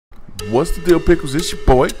What's the deal, Pickles? It's your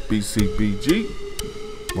boy,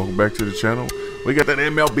 BCBG. Welcome back to the channel. We got that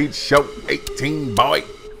MLB Show 18, boy.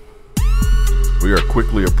 We are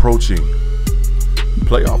quickly approaching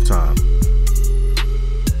playoff time.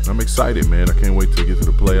 I'm excited, man. I can't wait to get to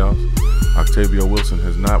the playoffs. Octavio Wilson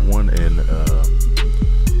has not won an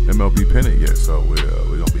MLB pennant yet, so we're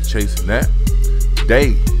going to be chasing that.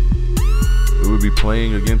 Today, we will be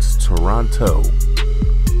playing against Toronto.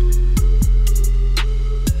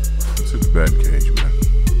 Let's hit the batting cage, man.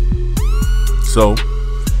 So,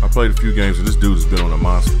 I played a few games, and this dude has been on a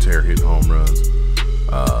monster tear hitting home runs.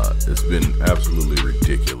 It's been absolutely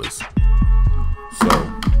ridiculous. So,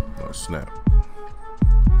 oh, snap.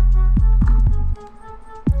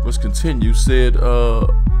 Let's continue said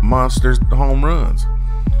monsters home runs.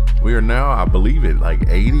 We are now, I believe it, like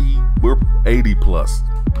 80. We're 80 plus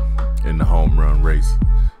in the home run race.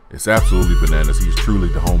 It's absolutely bananas. He's truly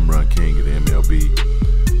the home run king of the MLB.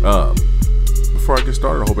 Before I get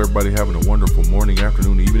started, I hope everybody having a wonderful morning,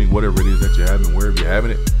 afternoon, evening, whatever it is that you're having, wherever you're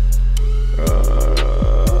having it.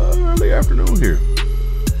 Early afternoon here.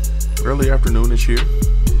 Early afternoon this year.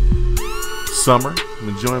 Summer. I'm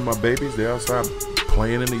enjoying my babies. They're outside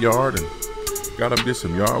playing in the yard and got them did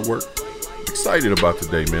some yard work. Excited about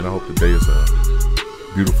today, man. I hope today is a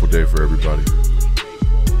beautiful day for everybody.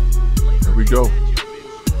 Here we go.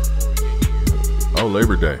 Oh,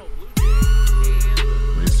 Labor Day.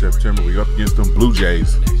 In September, we up against them Blue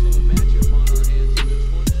Jays.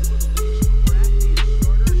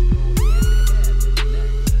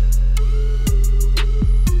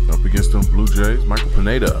 Up against them Blue Jays. Michael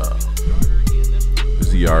Pineda.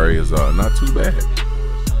 His ERA is not too bad.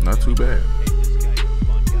 Not too bad.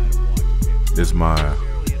 Is my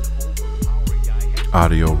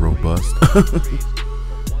audio robust?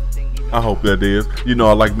 I hope that is. You know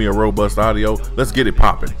I like me a robust audio. Let's get it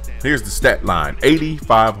popping. Here's the stat line.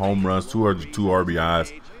 85 home runs, 202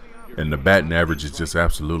 RBIs, and the batting average is just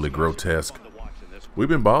absolutely grotesque. We've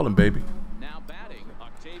been balling, baby.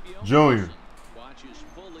 Junior,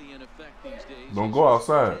 don't go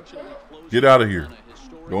outside. Get out of here.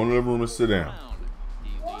 Go in the living room and sit down.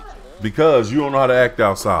 Because you don't know how to act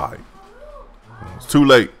outside. It's too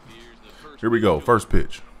late. Here we go. First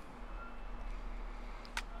pitch.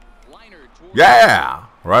 Yeah!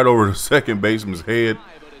 Right over the second baseman's head.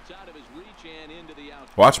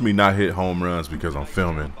 Watch me not hit home runs because I'm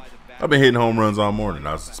filming. I've been hitting home runs all morning.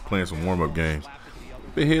 I was just playing some warm-up games.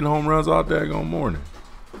 Been hitting home runs all daggone morning.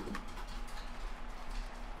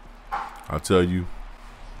 I'll tell you,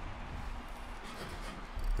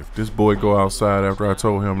 if this boy go outside after I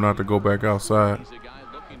told him not to go back outside,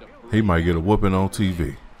 he might get a whooping on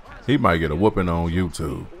TV. He might get a whooping on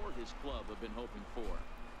YouTube.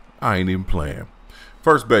 I ain't even playing.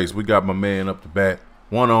 First base, we got my man up to bat.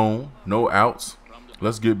 One on, no outs.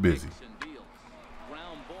 Let's get busy.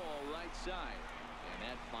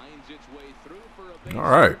 All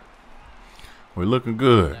right. We're looking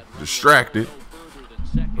good. Distracted.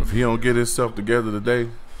 If he don't get himself together today,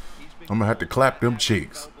 I'm going to have to clap them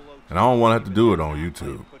cheeks. And I don't want to have to do it on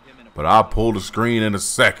YouTube. But I'll pull the screen in a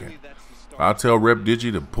second. I'll tell Rep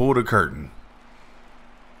Digi to pull the curtain.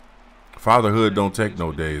 Fatherhood don't take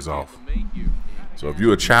no days off. So if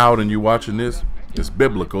you're a child and you're watching this, it's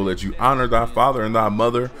biblical that you honor thy father and thy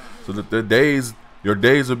mother so that your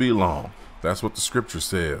days will be long. That's what the scripture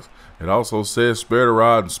says. It also says spare the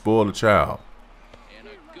rod and spoil the child.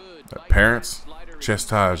 That parents,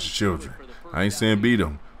 chastise your children. I ain't saying beat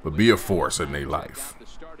them, but be a force in their life.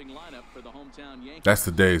 That's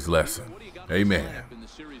today's lesson. Amen.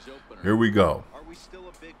 Here we go.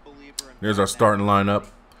 Here's our starting lineup.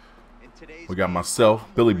 We got myself,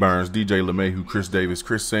 Billy Burns, DJ LeMahieu, Chris Davis,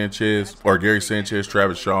 Chris Sanchez, or Gary Sanchez,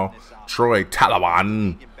 Travis Shaw, Troy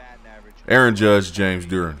Talawan, Aaron Judge, James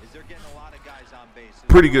Duran.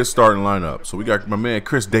 Pretty good starting lineup. So we got my man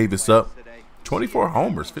Chris Davis up. 24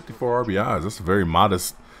 homers, 54 RBIs. That's a very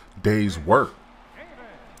modest day's work.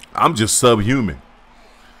 I'm just subhuman.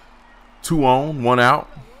 2 on, 1 out.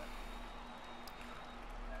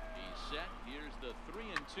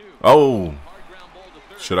 Oh.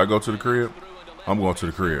 Should I go to the crib? I'm going to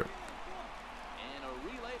the crib.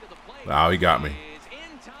 Oh, he got me.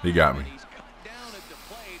 He got me.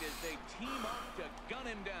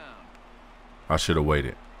 I should have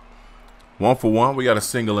waited. 1 for 1. We got a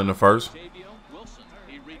single in the first.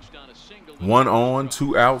 1 on,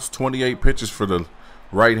 2 outs, 28 pitches for the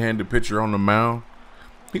right-handed pitcher on the mound.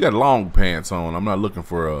 He got long pants on. I'm not looking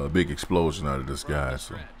for a big explosion out of this guy.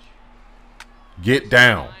 So get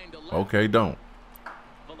down. Okay, don't.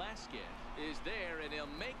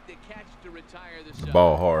 The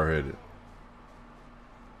ball hard-headed.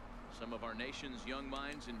 Some of our nation's nation's young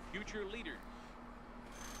minds and future leaders.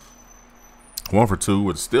 1 for 2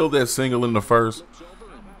 with still that single in the first.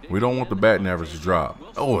 We don't want the batting average to drop.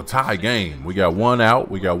 Oh, a tie game. We got 1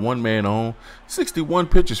 out. We got 1 man on. 61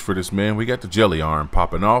 pitches for this man. We got the jelly arm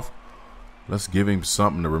popping off. Let's give him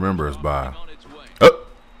something to remember us by.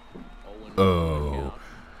 Oh.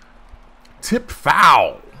 Tipped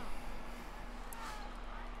foul.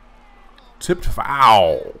 Tipped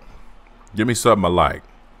foul. Give me something I like.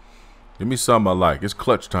 Give me something I like. It's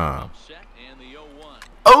clutch time.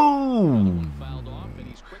 Oh.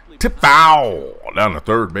 Tip foul down the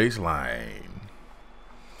third baseline.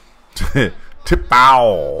 Tip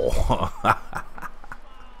foul.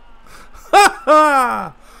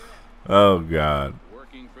 Oh, God.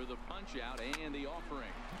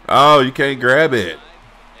 Oh, you can't grab it.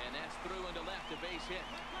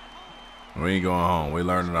 We ain't going home. We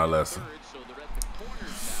learning our lesson.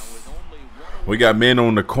 We got men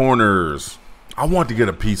on the corners. I want to get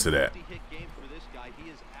a piece of that.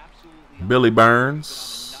 Billy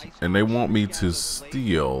Burns. And they want me to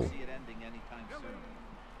steal.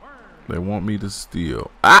 They want me to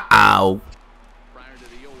steal. Uh-oh.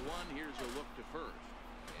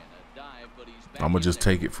 I'm going to just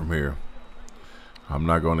take it from here. I'm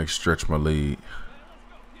not going to stretch my lead.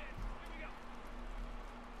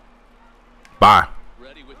 Bye.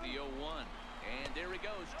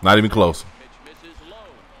 Not even close.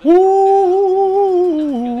 Woo!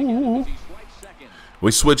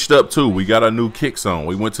 We switched up too. We got our new kicks on.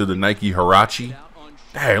 We went to the Nike Huarache.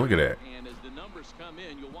 Hey, look at that.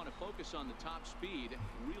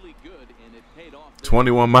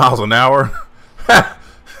 21 miles an hour.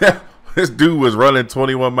 This dude was running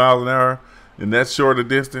 21 miles an hour in that short a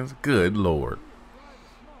distance. Good Lord.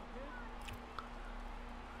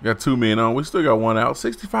 Got 2 men on. We still got 1 out.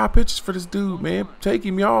 65 pitches for this dude, man. Take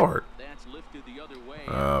him yard.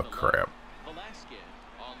 Oh, crap.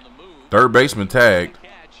 Third baseman tagged.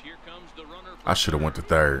 I should have went to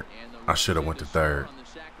third. I should have went to third.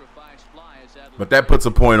 But that puts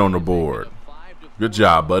a point on the board. Good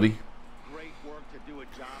job, buddy.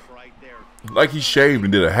 Like he shaved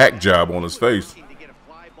and did a hack job on his face.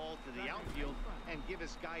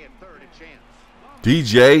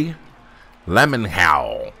 DJ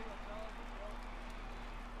Lemonhow.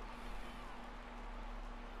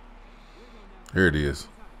 Here it is.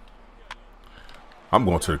 I'm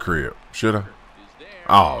going to the crib. Should I?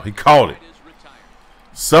 Oh, he called it.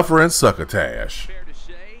 Suffer and succotash.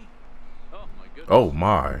 Oh,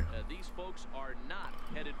 my.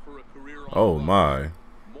 Oh, my.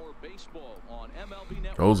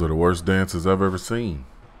 Those are the worst dances I've ever seen.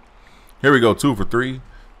 Here we go. 2 for 3.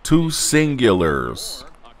 2 singulars.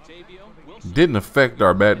 Didn't affect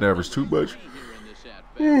our batting average too much.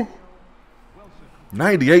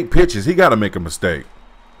 98 pitches. He got to make a mistake.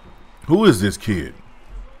 Who is this kid?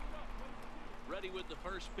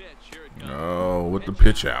 Oh, with the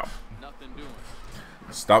pitch out.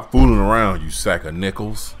 Stop fooling around, you sack of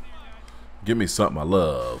nickels. Give me something I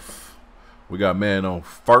love. We got man on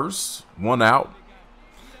first. 1 out.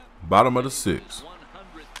 Bottom of the 6th.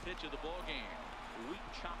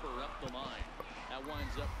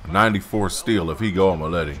 94 steal. If he go, I'm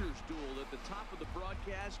going to let him.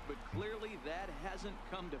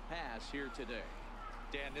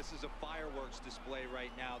 Dan, this is a fireworks display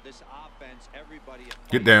right now. This offense, everybody.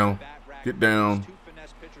 Get down. Get down.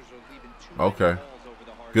 Okay.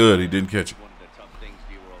 Good. He didn't catch it. One of the tough things,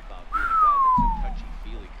 D-Roll, about being a guy that's a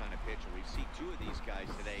touchy-feely kind of pitcher. We see 2 of these guys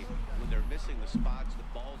today. When they're missing the spots, the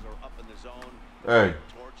balls are up in the zone. Hey.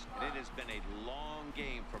 And it has been a long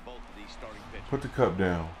game for both of these starting pitchers. Put the cup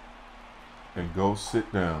down and go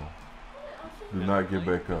sit down. Do not get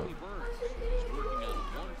back up.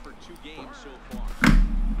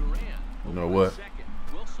 You know what?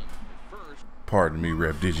 Pardon me,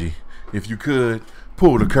 Rep Digi. If you could,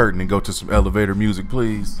 pull the curtain and go to some elevator music,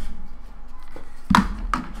 please.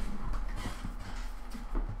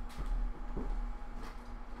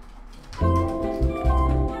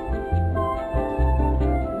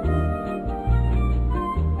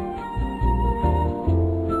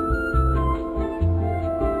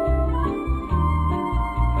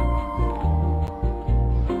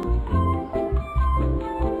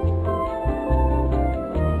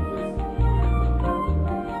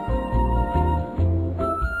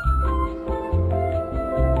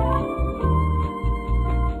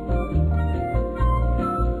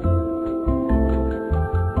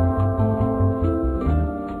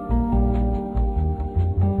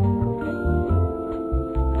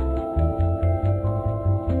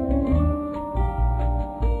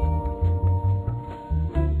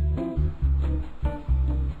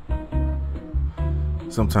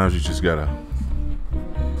 Sometimes you just gotta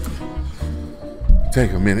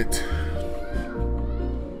take a minute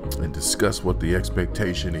and discuss what the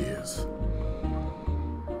expectation is.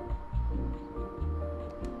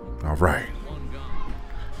 All right,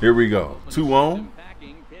 here we go. 2 on,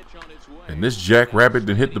 and this jackrabbit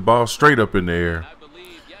then hit the ball straight up in the air.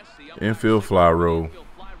 Infield fly roll.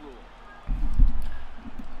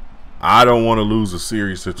 I don't want to lose a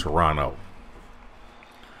series to Toronto.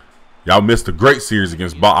 Y'all missed a great series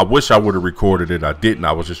against Boston. I wish I would have recorded it. I didn't.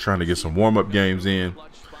 I was just trying to get some warm-up games in.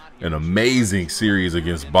 An amazing series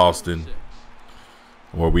against Boston.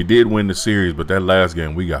 Well, we did win the series, but that last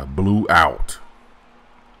game we got blew out.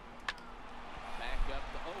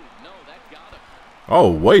 Oh,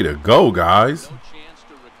 way to go, guys.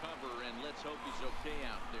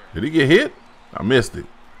 Did he get hit? I missed it.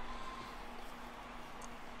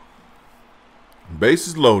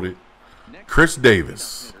 Bases loaded. Chris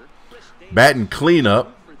Davis. Batting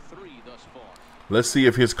cleanup. Let's see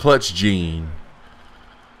if his clutch gene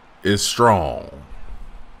is strong.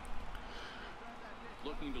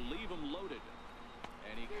 Looking to leave him loaded.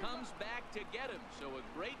 And he comes back to get him. So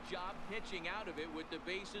a great job pitching out of it with the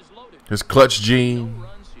bases loaded. His clutch gene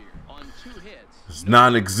is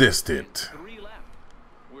non-existent.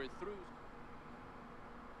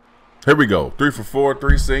 Here we go. 3 for 4,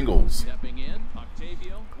 3 singles.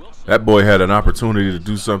 That boy had an opportunity to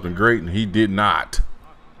do something great, and he did not.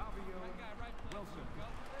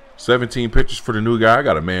 17 pitches for the new guy. I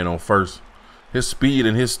got a man on first. His speed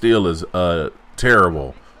and his steal is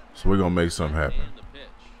terrible, so we're going to make something happen.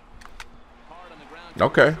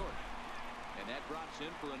 Okay.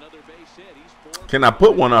 Can I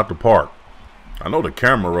put one out the park? I know the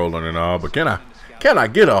camera rolling and all, but can I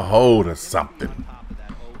get a hold of something?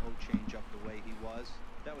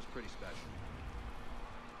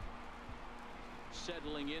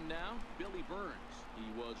 Settling in now, Billy Burns. He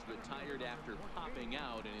was retired after popping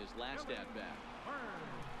out in his last at-bat.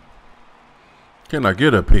 Can I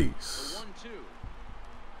get a piece?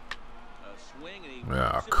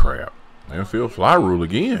 Ah, crap. Infield fly rule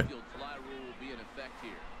again.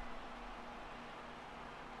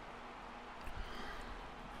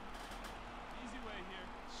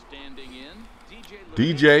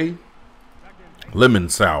 DJ Lemon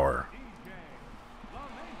Sour.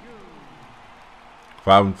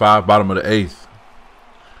 5 and 5, bottom of the 8th.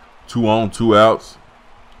 2 on, 2 outs.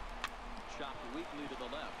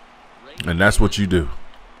 And that's what you do.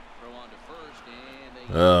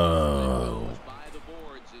 Oh.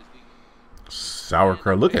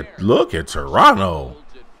 Sauerkraut. Look at Toronto.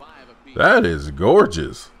 That is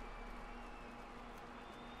gorgeous.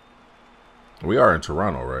 We are in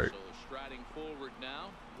Toronto, right?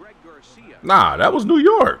 Nah, that was New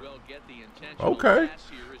York. Okay.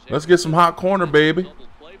 Let's get some hot corner, baby.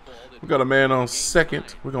 We got a man on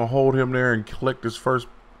second. We're going to hold him there and collect his first.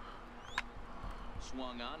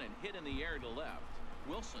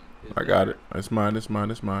 I got it. It's mine. It's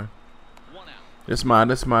mine. It's mine. It's mine.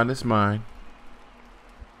 It's mine. It's mine.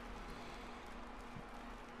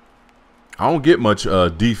 I don't get much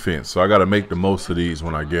defense, so I got to make the most of these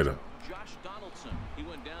when I get them.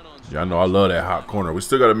 Y'all know I love that hot corner. We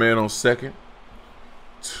still got a man on second.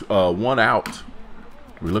 1 out.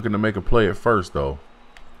 We're looking to make a play at first, though.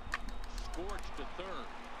 Scorched to third.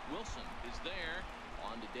 Wilson is there.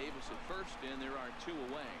 On to Davis at first, and there are 2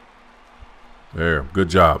 away. There, good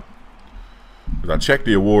job. As I checked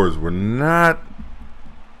the awards, we're not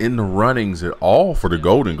in the runnings at all for the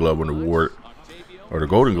Golden Glove Award, or the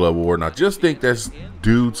Golden Glove Award. And I just think that's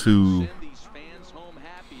due to,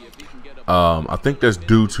 I think that's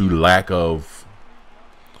due to lack of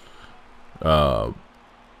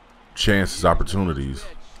chances, opportunities.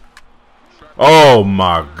 Oh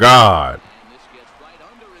my God.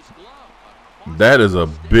 That is a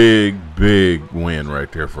big win right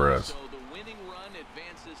there for us.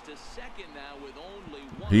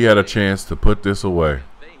 He had a chance to put this away.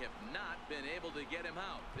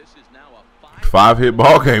 5-hit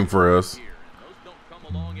ball game for us.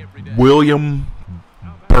 William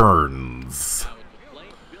Burns.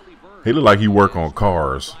 He looked like he worked on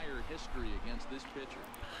cars.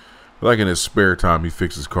 Like in his spare time, he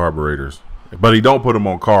fixes carburetors. But he don't put them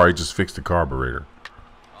on car. He just fixed the carburetor.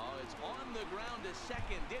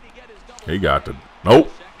 He got the nope.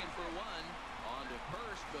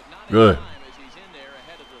 Good.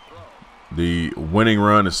 The winning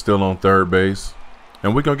run is still on third base,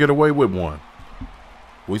 and we're gonna get away with one.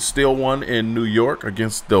 We still won in New York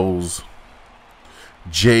against those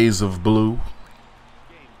Jays of Blue.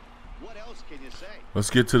 Let's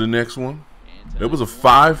get to the next one. It was a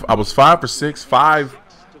 5. I was 5 for 6, 5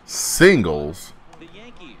 singles.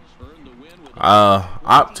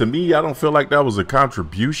 To me, I don't feel like that was a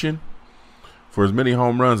contribution. for as many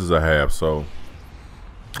home runs as I have. So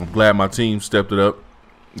I'm glad my team stepped it up,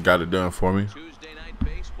 got it done for me. Tuesday night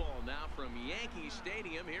baseball now from Yankee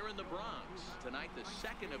Stadium here in the Bronx. Tonight the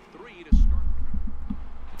second of 3 to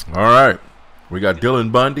start. All right, we got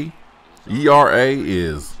Dylan Bundy. ERA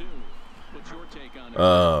is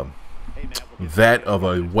that of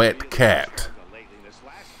a wet cat.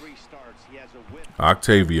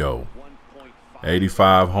 Octavio,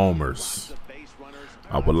 85 homers.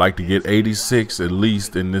 I would like to get 86 at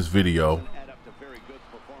least in this video.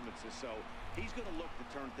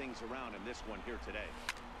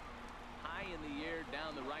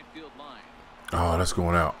 Oh, that's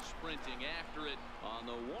going out.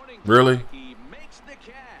 Really?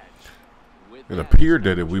 It appeared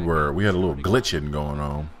that we had a little glitching going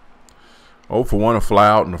on. 0 for 1, a fly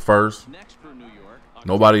out in the first.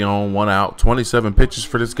 Nobody on, 1 out. 27 pitches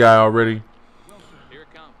for this guy already.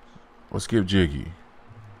 Let's give Jiggy.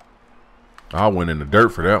 I went in the dirt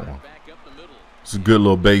for that one. It's a good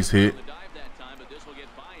little base hit.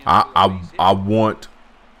 I want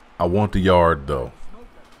the yard though.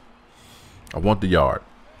 I want the yard.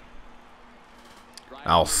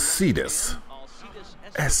 Alcides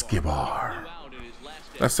Escobar.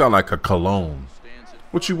 That sound like a cologne.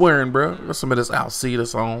 What you wearing, bro? Got some of this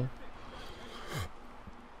Alcides on.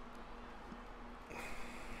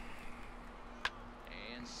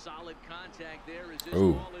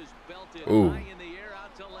 Ooh. Ooh.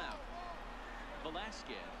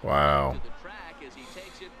 Wow.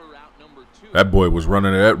 That boy was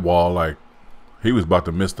running that wall like he was about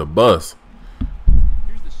to miss the bus.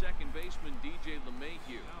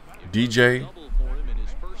 DJ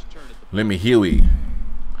LeMahieu.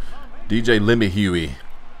 DJ LeMahieu.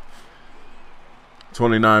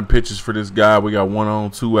 29 pitches for this guy. We got 1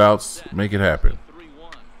 on, 2 outs. Make it happen.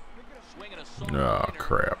 Oh,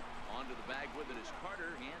 crap.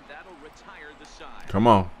 Come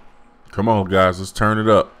on. Come on, guys. Let's turn it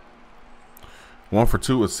up. 1 for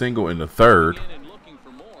 2, a single in the third.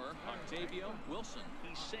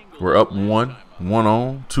 We're up 1. 1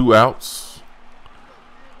 on, 2 outs.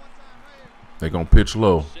 They're going to pitch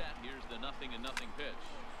low.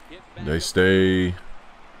 They stay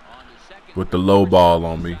with the low ball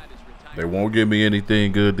on me. They won't give me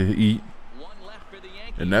anything good to eat.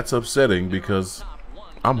 And that's upsetting because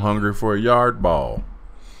I'm hungry for a yard ball.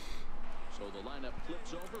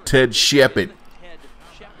 Ted Shepard.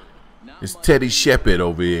 It's Teddy Shepard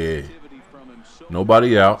over here.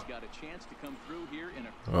 Nobody out.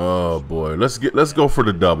 Oh boy. Let's go for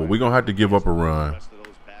the double. We're gonna have to give up a run.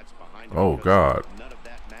 Oh God.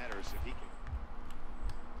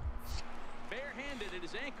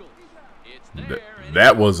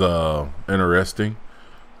 That was interesting.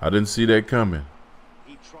 I didn't see that coming.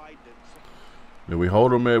 Did we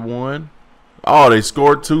hold them at 1? Oh, they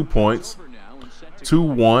scored 2 points.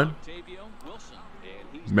 2-1.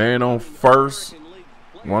 Man on first.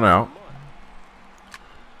 1 out.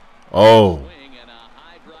 Oh.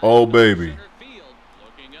 Oh, baby.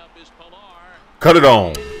 Cut it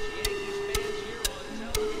on.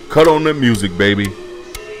 Cut on the music, baby.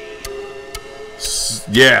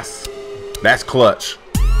 Yes. That's clutch.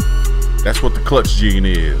 That's what the clutch gene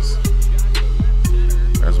is.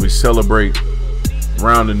 As we celebrate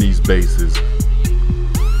rounding these bases,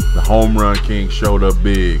 the home run king showed up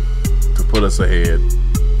big to put us ahead.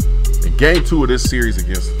 In game 2 of this series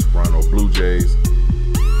against the Toronto Blue Jays,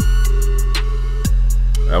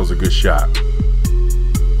 that was a good shot.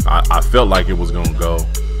 I felt like it was going to go.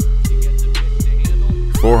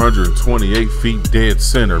 428 feet dead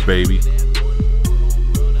center, baby.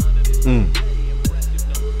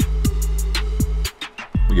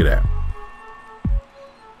 Look at that.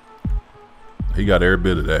 He got every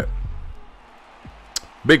bit of that.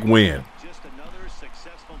 Big win. Just another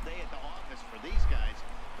successful day at the office for these guys,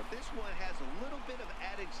 but this one has a little bit of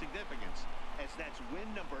added significance, as that's win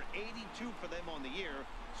number 82 for them on the year,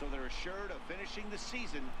 so they're assured of finishing the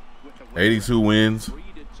season with the 82 wins.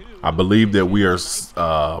 I believe that we are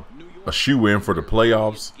a shoe-in for the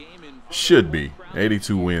playoffs. Should be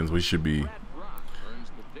 82 wins. We should be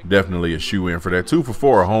definitely a shoe-in for that. 2 for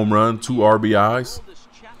 4, a home run, 2 RBIs,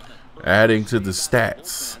 adding to the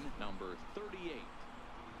stats.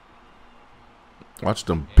 Watch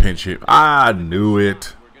them pinch hit. I knew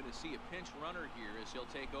it. We're going to see a pinch runner here as he'll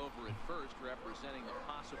take over at first, representing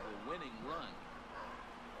a possible winning run.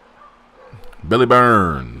 Billy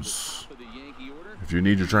Burns. If you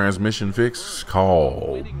need your transmission fixed,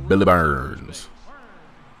 call Billy Burns.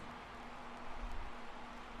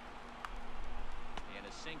 And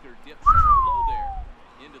a sinker dips too low there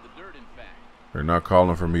into the dirt, in fact. They're not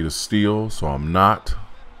calling for me to steal, so I'm not.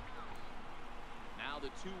 Now the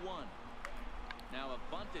 2-1. Now a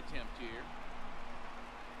bunt attempt here.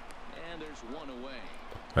 And there's one away.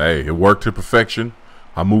 Hey, it worked to perfection.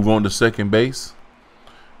 I move on to second base.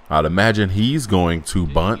 I'd imagine he's going to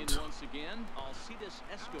bunt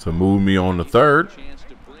to move me on to third. Chance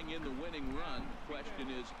to bring in the winning run. Question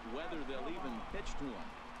is whether they'll even pitch to him.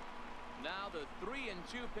 Now the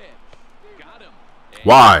 3-2 pitch. Got him. And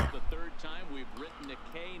Why? the third time we've written a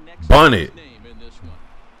K next Bunt to his it. name in this one.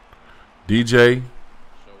 DJ,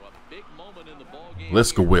 So a big moment in the ball game.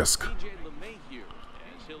 Liska Whisk. DJ LeMahieu,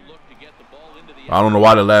 as he'll look to get the ball into the I don't know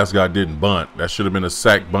why the last guy didn't bunt. That should have been a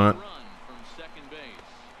sack bunt. run from second base.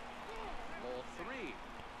 Ball 3.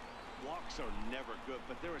 Walks are never good,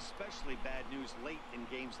 but they're especially bad news late in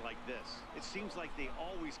games like this. It seems like they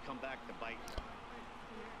always come back to bite.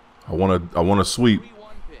 I want to sweep. 3-1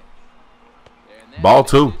 pitch. And that Ball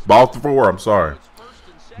 2, is ball 4. I'm sorry. it's first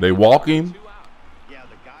and second. They walk him, 2 out. Yeah,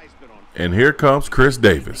 the guy's been on. and here comes Chris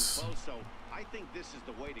Davis. Close, so I think this is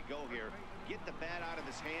the way to go here. Get the bat out of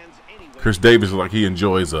his hands anyway. Chris Davis is like he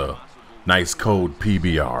enjoys a nice cold PBR.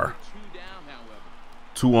 2 down, however.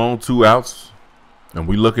 2 on, 2 outs, and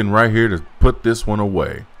we looking right here to put this one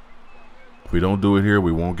away. If we don't do it here,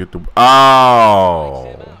 we won't get the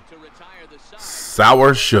Out to retire the side.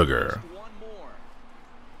 sour sugar. Just one more.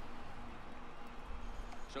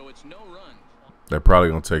 So it's no run. They're probably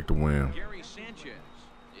gonna take the win. Gary Sanchez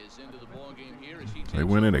is into the ball game here as he They takes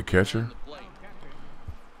went in over at catcher. the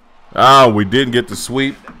plate. We didn't get the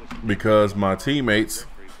sweep because my teammates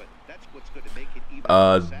But that's what's going to make it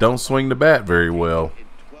even don't swing the bat very well, in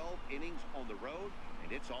 12 innings on the road,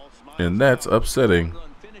 and it's all smiles and that's now. upsetting. Run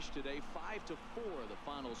finished today, 5-4 the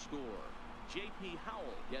final score. J.P. Howell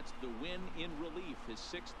gets the win in relief, his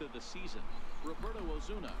 6th of the season. Roberto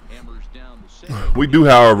Ozuna hammers down the 6th. We do,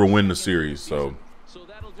 however, win the series, so So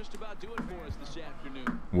that'll just about do it for us this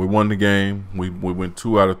afternoon. we won the game. We went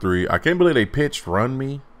 2 out of 3. I can't believe they pitched run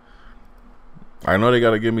me. I know they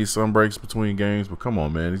got to give me some breaks between games, but come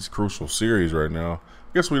on, man. These crucial series right now.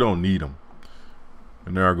 I guess we don't need them.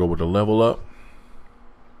 And there I go with the level up.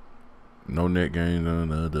 No net gain.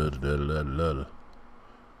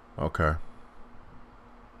 Okay.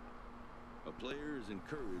 A player is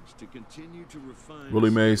encouraged to continue to refine. Willie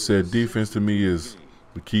Mays said defense to me is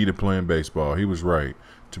the key to playing baseball. He was right.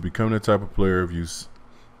 To become the type of player you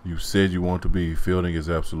said you want to be, fielding is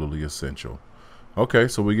absolutely essential. Okay,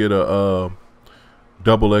 so we get a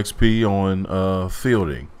double XP on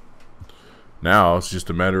fielding. Now it's just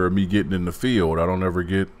a matter of me getting in the field. I don't ever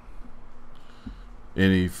get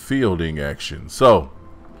any fielding action. So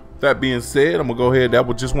that being said, I'm gonna go ahead. That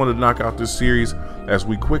would just want to knock out this series as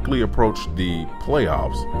we quickly approach the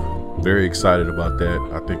playoffs. Very excited about that.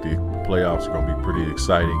 I think the playoffs are gonna be pretty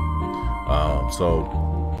exciting.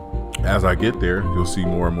 So as I get there, you'll see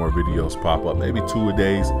more and more videos pop up. Maybe 2 a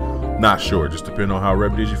days, not sure. Just depending on how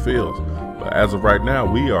Repetition feels. But as of right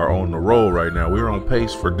now, we are on the roll right now. We're on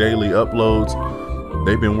pace for daily uploads.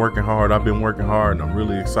 They've been working hard. I've been working hard, and I'm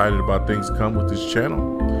really excited about things to come with this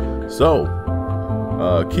channel. So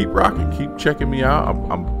keep rocking. Keep checking me out.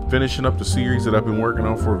 I'm finishing up the series that I've been working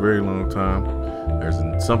on for a very long time.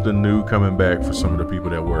 There's something new coming back for some of the people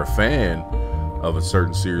that were a fan of a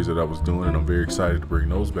certain series that I was doing, and I'm very excited to bring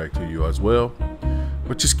those back to you as well.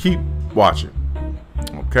 But just keep watching,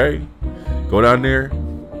 okay? Go down there,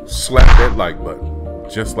 slap that like button,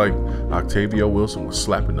 just like Octavio Wilson was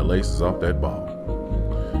slapping the laces off that ball.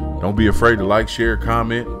 Don't be afraid to like, share,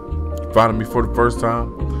 comment. Finding me for the first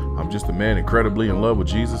time, I'm just a man incredibly in love with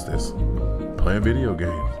Jesus that's playing video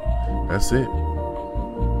games. That's it.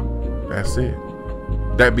 That's it.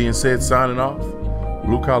 That being said, signing off.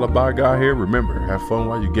 Blue Collar Bye Guy here. Remember, have fun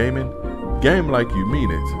while you're gaming. Game like you mean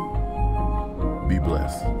it. Be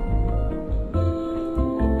blessed.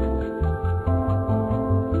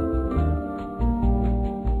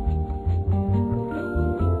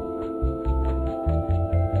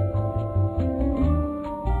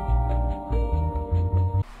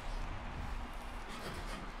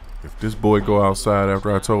 If this boy go outside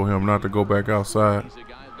after I told him not to go back outside,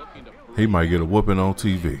 he might get a whooping on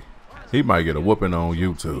TV. He might get a whooping on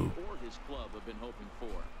YouTube.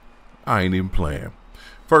 I ain't even playing.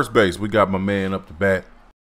 First base, we got my man up the bat.